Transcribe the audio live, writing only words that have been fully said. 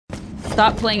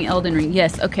Stop playing Elden Ring.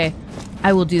 Yes, okay.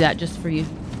 I will do that just for you.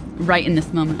 Right in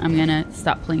this moment, I'm gonna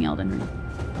stop playing Elden Ring.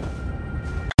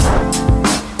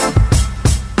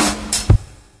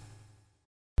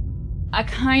 I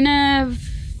kind of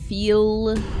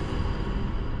feel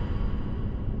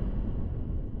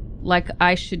like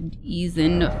I should ease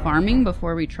into farming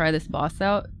before we try this boss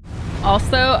out.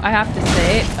 Also, I have to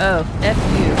say, oh, F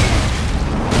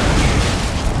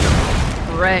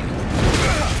you. Wrecked.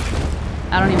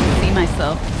 I don't even see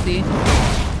myself, see?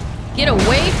 Get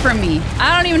away from me!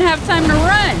 I don't even have time to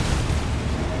run!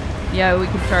 Yeah, we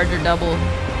could charge her double.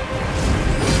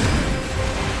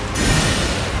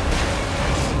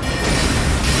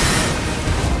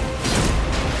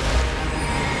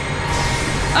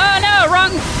 Oh no,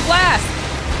 wrong blast!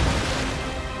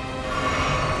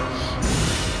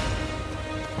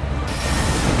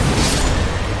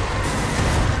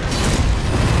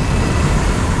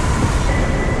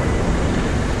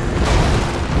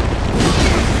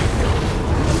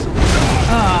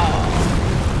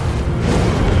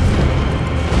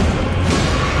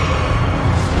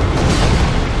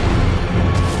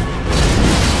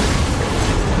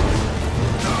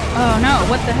 Oh no,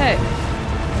 what the heck?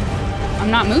 I'm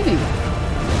not moving.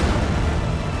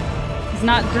 He's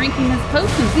not drinking his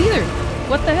potions either.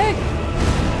 What the heck?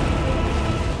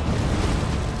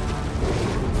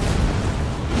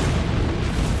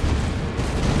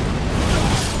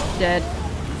 Dead.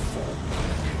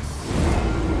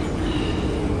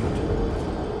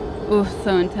 Ooh,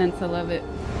 so intense. I love it.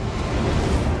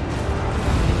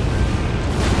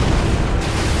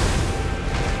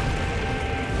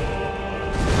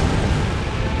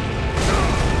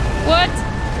 What?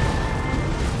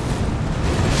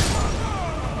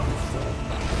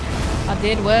 I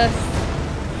did worse.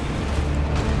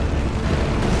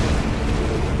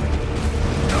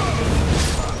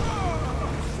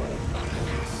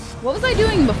 What was I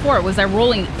doing before? Was I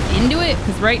rolling into it?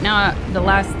 Because right now, the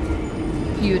last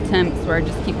few attempts where I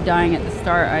just keep dying at the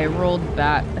start, I rolled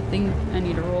back. I think I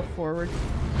need to roll forward.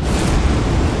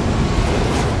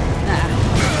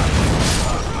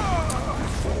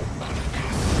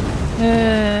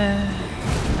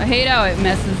 I hate how it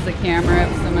messes the camera up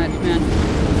so much, man.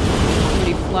 When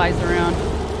he flies around.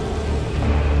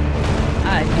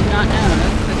 I do not know.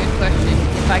 That's a good question.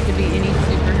 If I could be any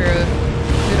superhero,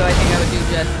 who do I think I would do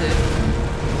justice?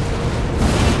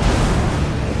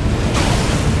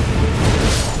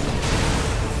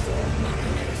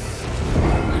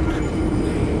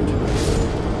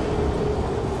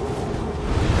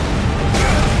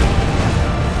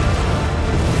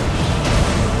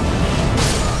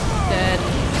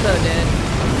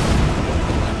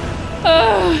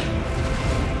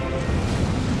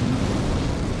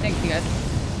 Thanks, you guys.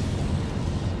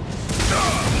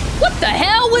 What the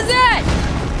hell was that?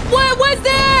 What was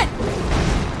that?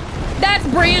 That's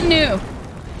brand new.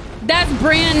 That's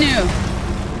brand new.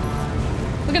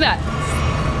 Look at that.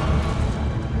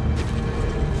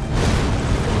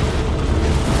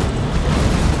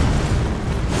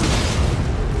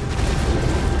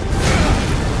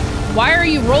 Why are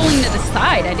you rolling to the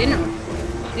side? I didn't...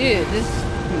 Dude, this is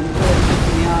really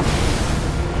pissing me off.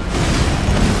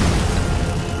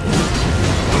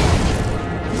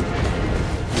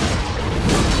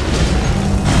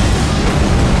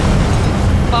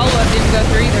 Follow-up didn't go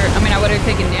through either. I mean, I would have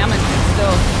taken damage, but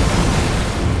still.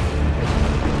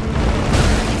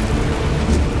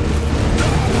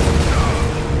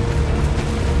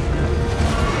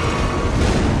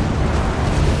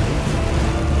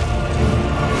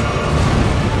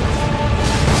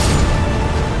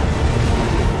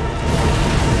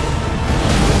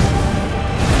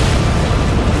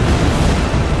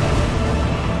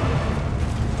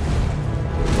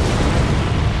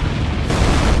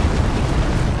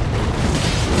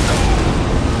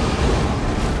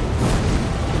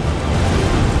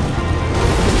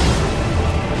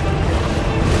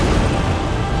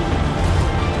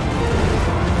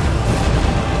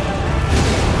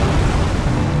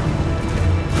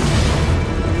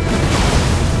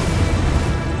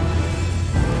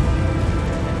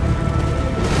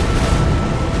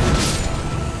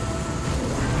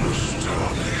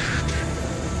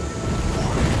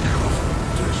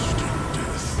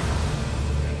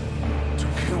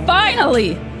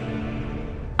 Finally!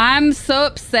 I'm so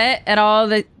upset at all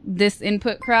this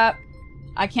input crap.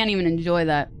 I can't even enjoy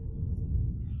that.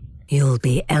 You'll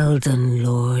be Elden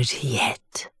Lord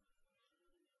yet.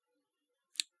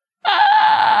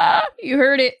 Ah! You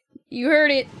heard it. You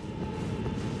heard it.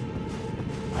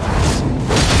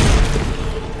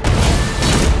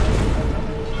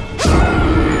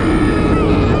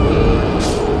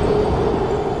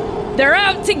 They're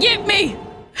out to get me!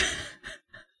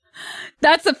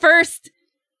 That's a first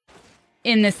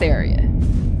in this area.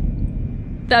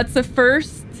 That's a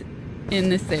first in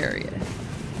this area.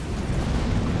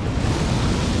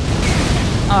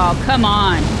 Oh, come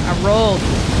on. I rolled.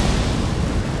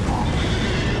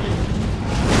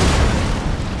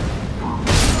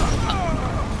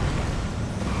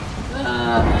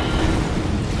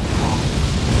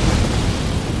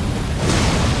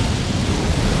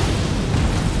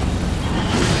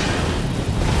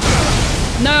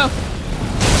 No!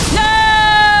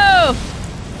 No!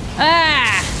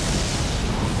 Ah!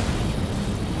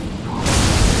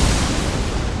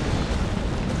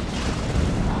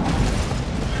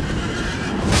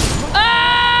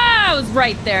 Ah! I was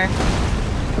right there.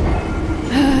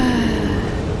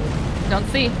 Don't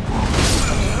see.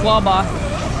 Wall boss.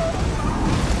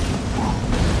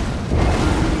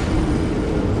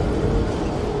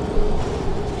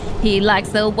 He likes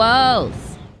the walls.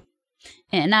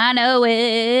 And I know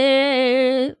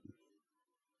it.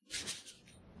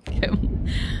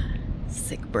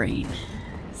 Sick brain.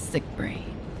 Sick brain.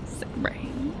 Sick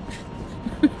brain.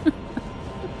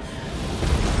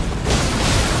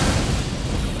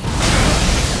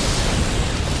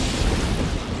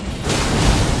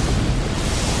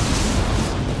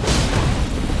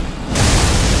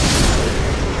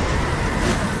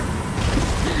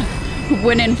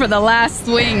 Went in for the last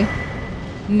swing.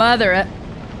 Mother.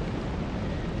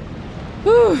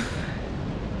 Whew.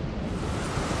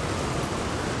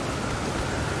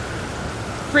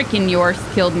 Freaking yours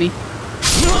killed me.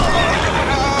 It's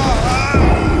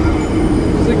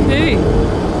like, hey,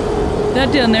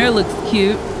 that down there looks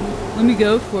cute. Let me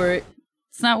go for it.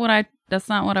 It's not what that's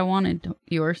not what I wanted,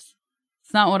 yours.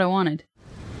 It's not what I wanted.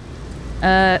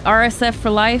 RSF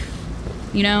for life.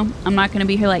 You know, I'm not gonna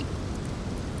be here like,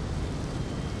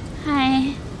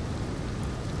 hi.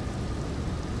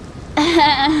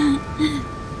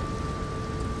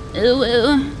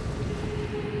 Ooh.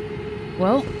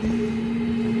 Well,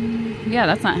 yeah,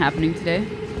 that's not happening today.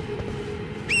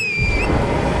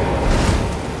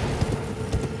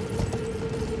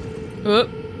 Oh.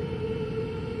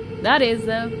 That is,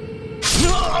 though.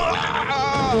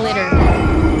 Glitter.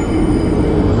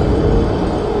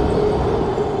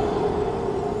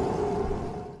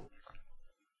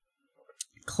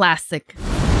 Classic.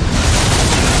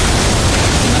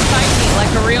 Fight me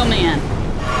like a real man.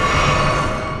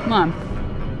 Come on.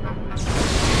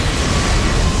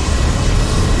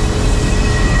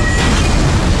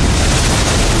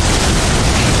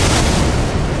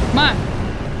 Come on.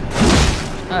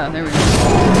 Oh, there we go.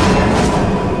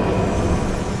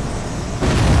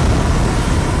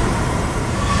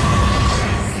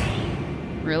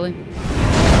 Really?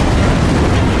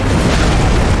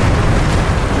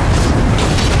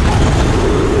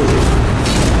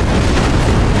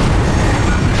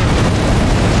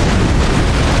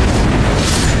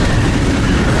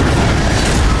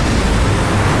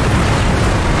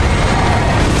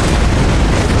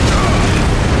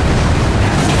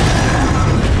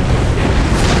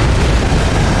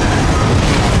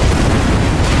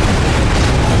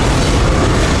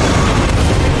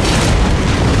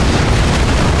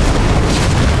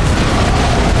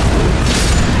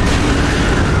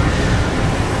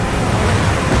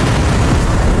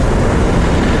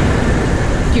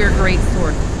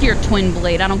 Twin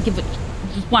blade. I don't give a.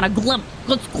 Just want a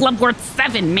Ghost Glubwort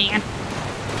 7, man.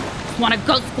 Just want a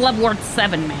Ghost Glubwort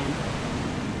 7, man.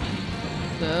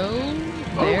 So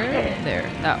there,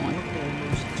 that one.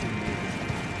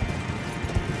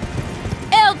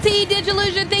 LT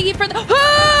Digilusion, thank you for the.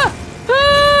 Ah!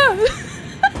 Ah!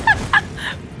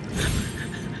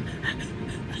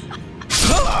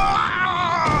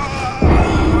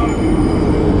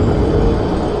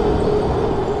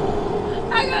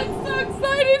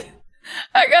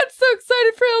 I got so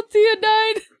excited for LT and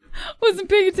died. Wasn't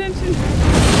paying attention.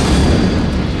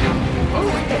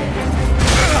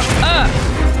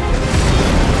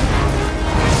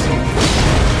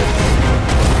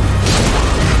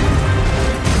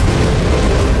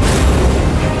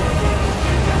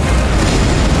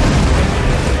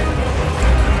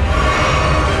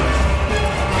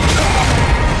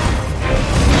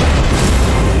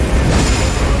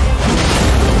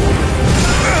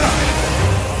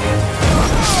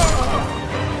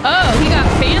 Oh, he got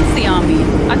fancy on me.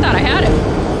 I thought I had him.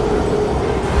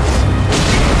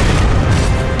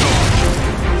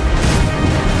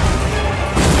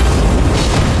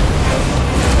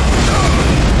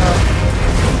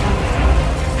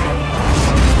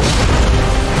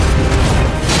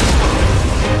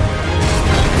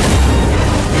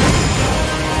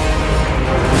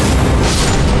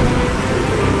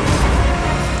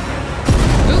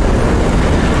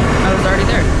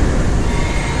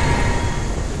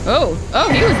 Oh,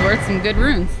 he was worth some good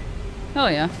runes.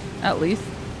 Hell yeah, at least.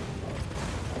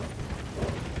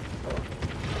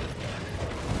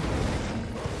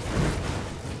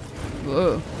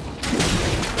 Whoa.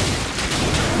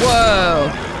 Whoa.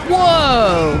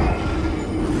 Whoa.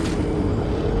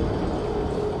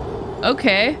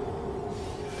 Okay.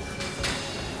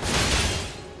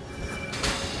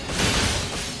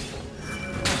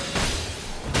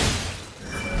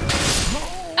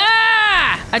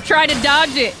 Ah! I tried to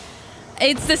dodge it.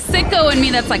 It's the sicko in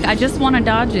me that's like, I just want to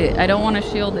dodge it. I don't want to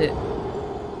shield it.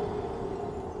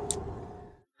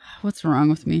 What's wrong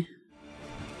with me?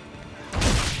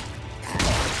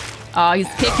 Oh, he's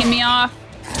kicking me off.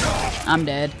 I'm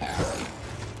dead.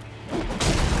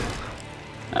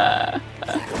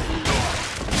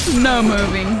 No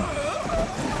moving.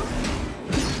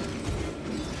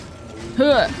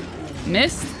 Huh.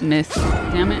 Missed? Missed.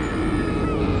 Damn it.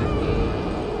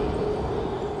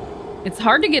 It's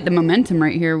hard to get the momentum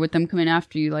right here with them coming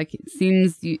after you. Like, it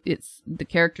seems the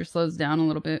character slows down a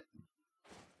little bit.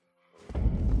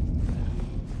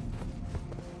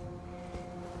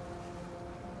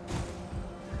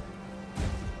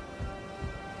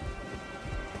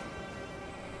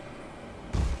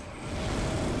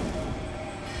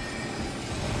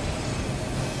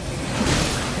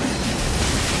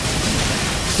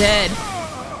 Dead.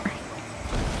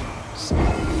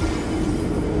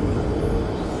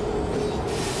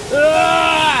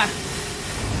 Ah!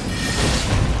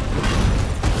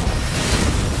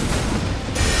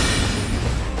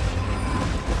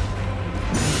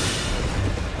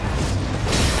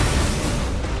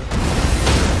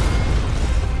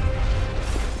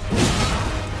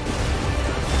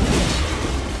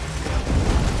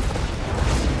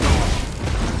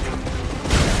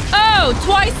 Oh,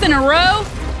 twice in a row?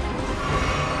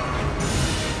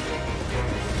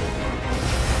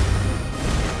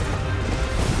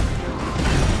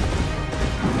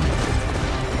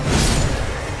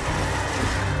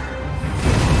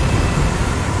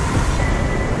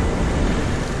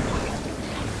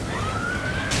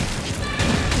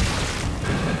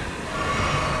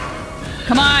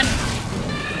 Come on.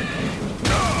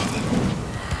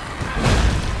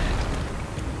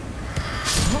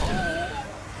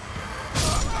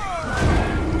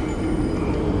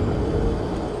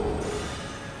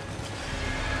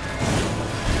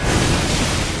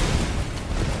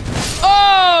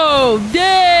 Oh,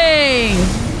 dang.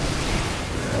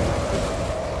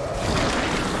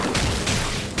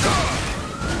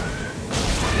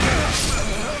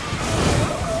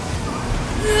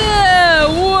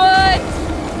 What?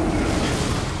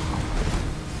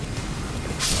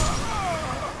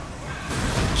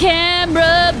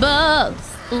 Camera bugs.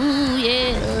 Ooh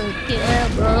yeah,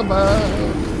 camera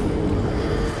bugs.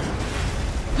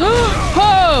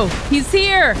 Oh, he's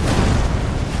here.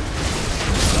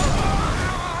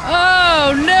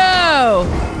 Oh no!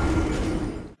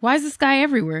 Why is this guy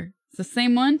everywhere? It's the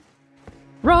same one?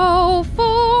 Roll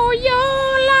for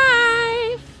your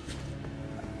life!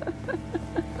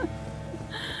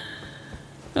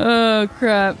 Oh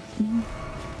crap.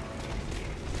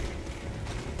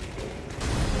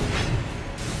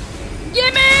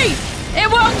 Get me! It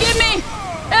won't get me!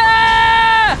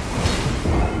 Ah!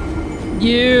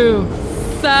 You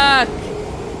suck!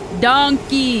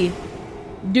 Donkey!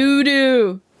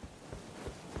 Doo-doo!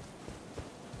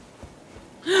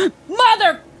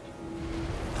 Mother!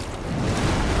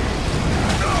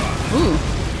 Ooh.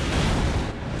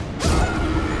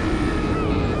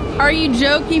 Are you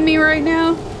joking me right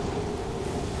now?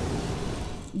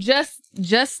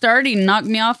 Just starting knocked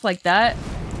me off like that?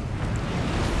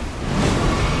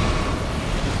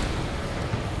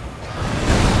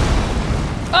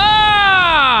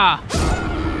 Ah!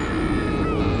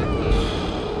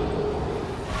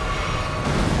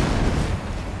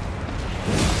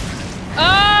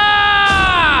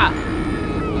 Ah!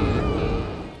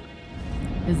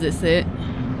 Is this it?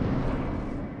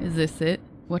 Is this it?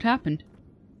 What happened?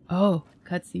 Oh,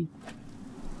 cutscene.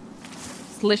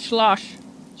 Slish slosh.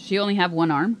 She only have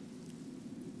one arm?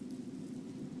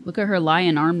 Look at her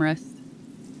lion armrest.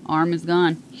 Arm is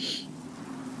gone.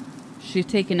 She's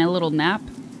taking a little nap.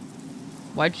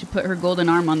 Why'd she put her golden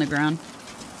arm on the ground?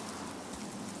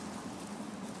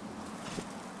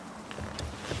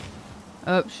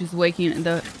 Oh, she's waking.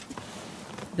 I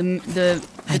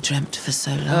dreamt for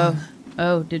so long.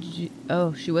 Oh, did you?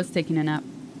 Oh, she was taking a nap.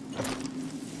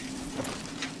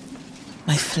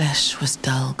 My flesh was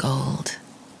dull gold,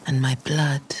 and my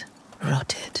blood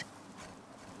rotted.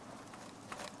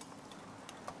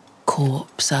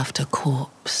 Corpse after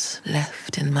corpse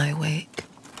left in my wake.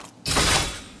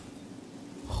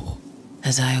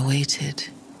 As I awaited,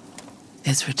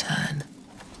 is return.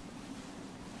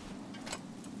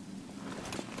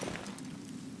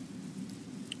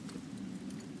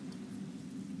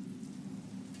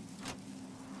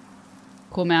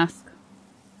 Cool mask.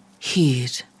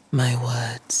 Heed my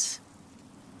words.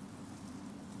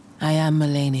 I am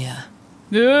Malenia,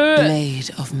 Blade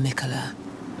of Mikola.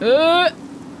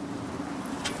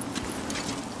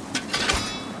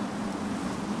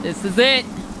 This is it.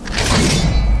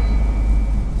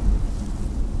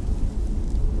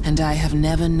 And I have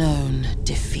never known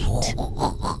defeat.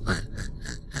 Oh,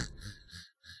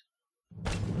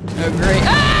 great.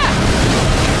 Ah!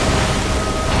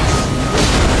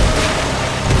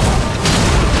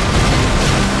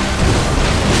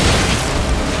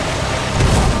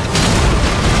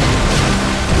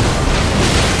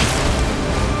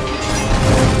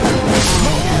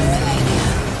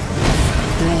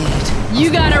 You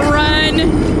gotta run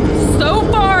so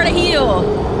far to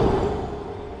heal.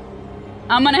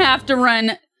 I'm gonna have to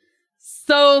run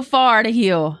so far to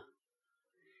heal.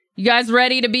 You guys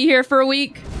ready to be here for a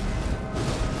week?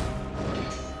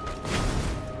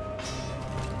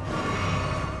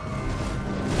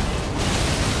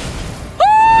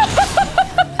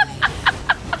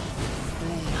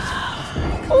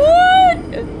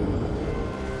 What?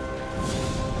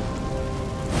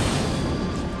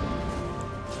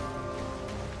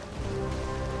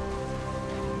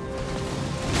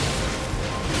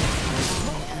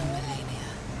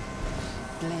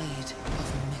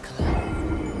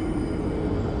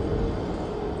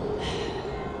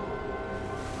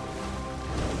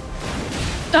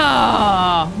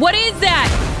 Oh, what is that?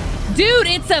 Dude,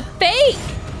 it's a fake.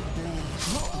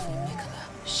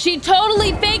 She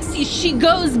totally fakes you. She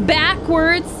goes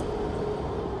backwards.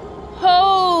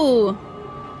 Oh.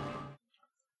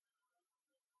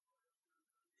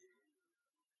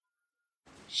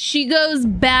 She goes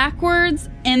backwards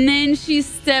and then she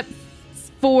steps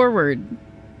forward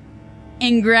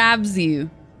and grabs you.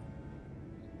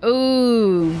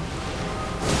 Ooh.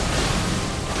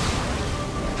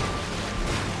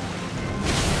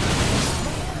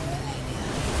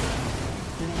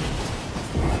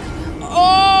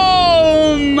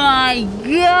 Oh my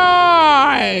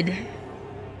God!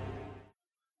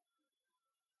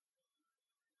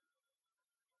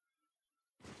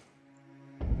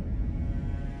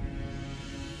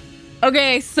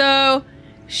 Okay, so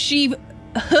she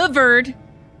hovered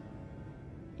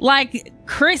like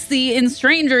Chrissy in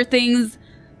Stranger Things,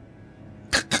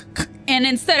 and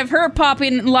instead of her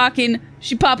popping and locking,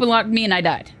 she pop and locked me and I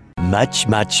died.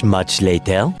 Much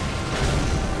later.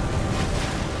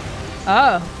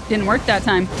 Oh, didn't work that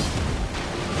time.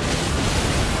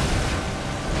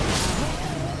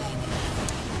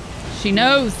 She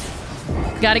knows.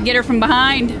 Gotta get her from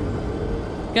behind.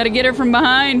 Gotta get her from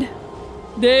behind.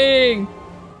 Dang.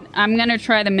 I'm gonna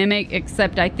try the mimic,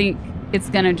 except I think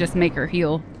it's gonna just make her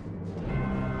heal.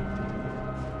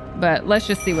 But let's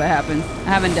just see what happens. I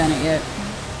haven't done it yet.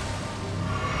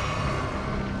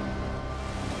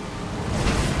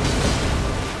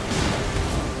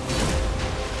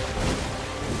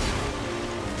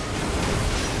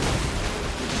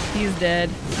 He's dead.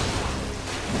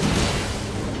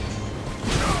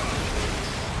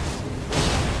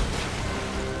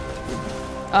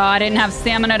 Oh, I didn't have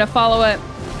stamina to follow it.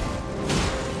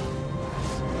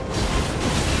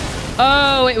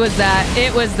 Oh, it was that.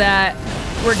 It was that.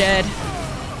 We're dead.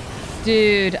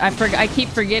 Dude, I keep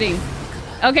forgetting.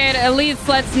 Okay, it at least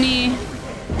lets me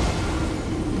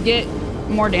get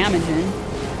more damage in.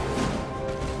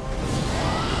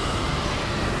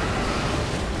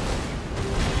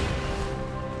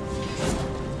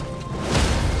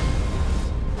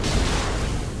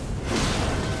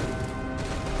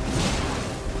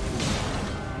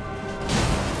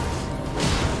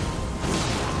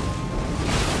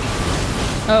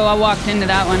 Oh, I walked into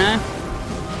that one, huh?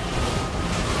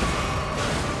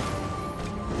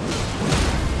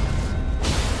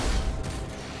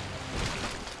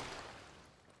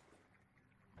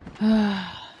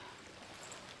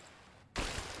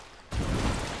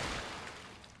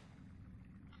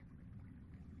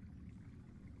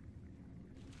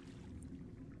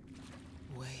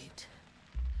 Wait.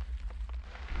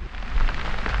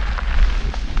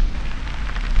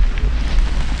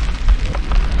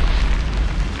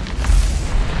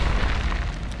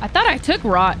 I thought I took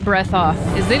rot breath off.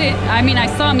 Is it? I mean, I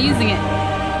saw him using it,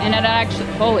 and it actually.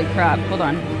 Holy crap! Hold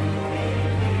on.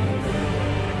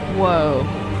 Whoa.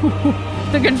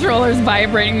 The controller's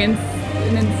vibrating in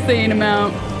an insane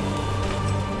amount.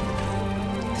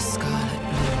 The scarlet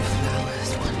bloom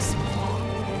flowers once more.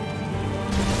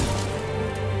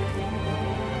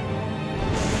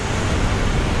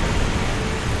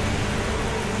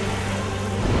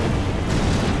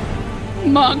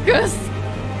 Monkus.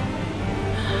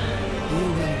 You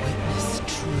will witness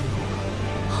true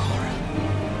horror.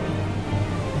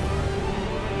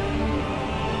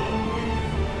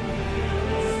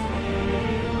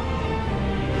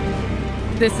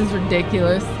 This is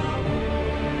ridiculous.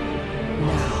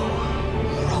 Now,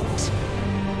 rot.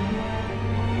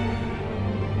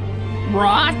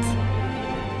 Rot?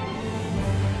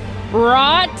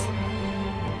 Rot?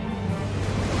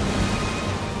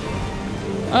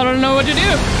 I don't know what to do.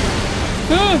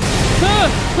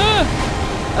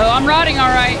 Oh, I'm rotting all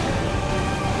right.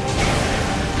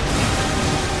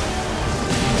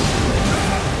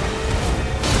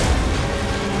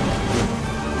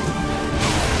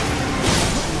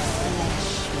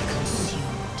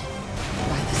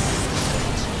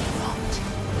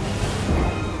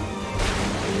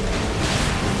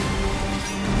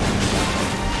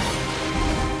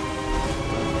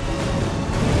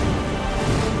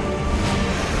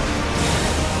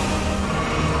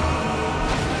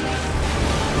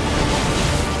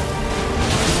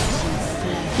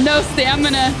 No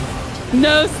stamina.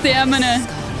 No stamina.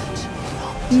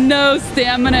 No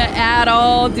stamina at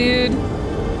all, dude.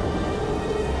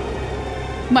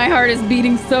 My heart is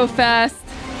beating so fast.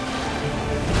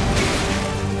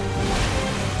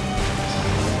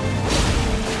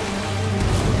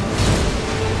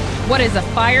 What is a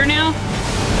fire now?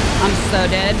 I'm so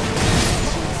dead.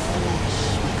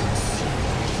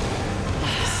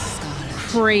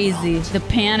 Crazy. The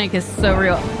panic is so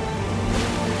real.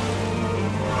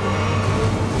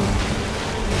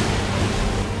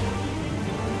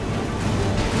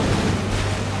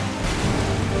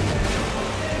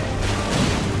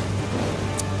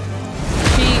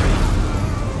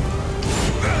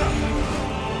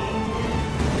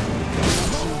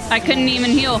 I couldn't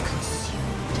even heal.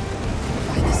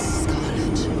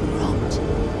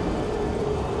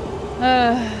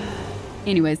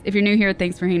 Anyways, if you're new here,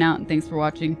 thanks for hanging out and thanks for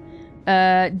watching.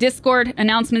 Discord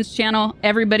announcements channel.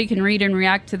 Everybody can read and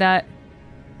react to that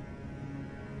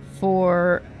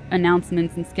for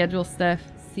announcements and schedule stuff.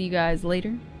 See you guys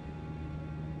later.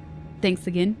 Thanks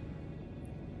again.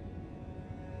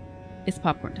 It's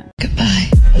popcorn time. Goodbye.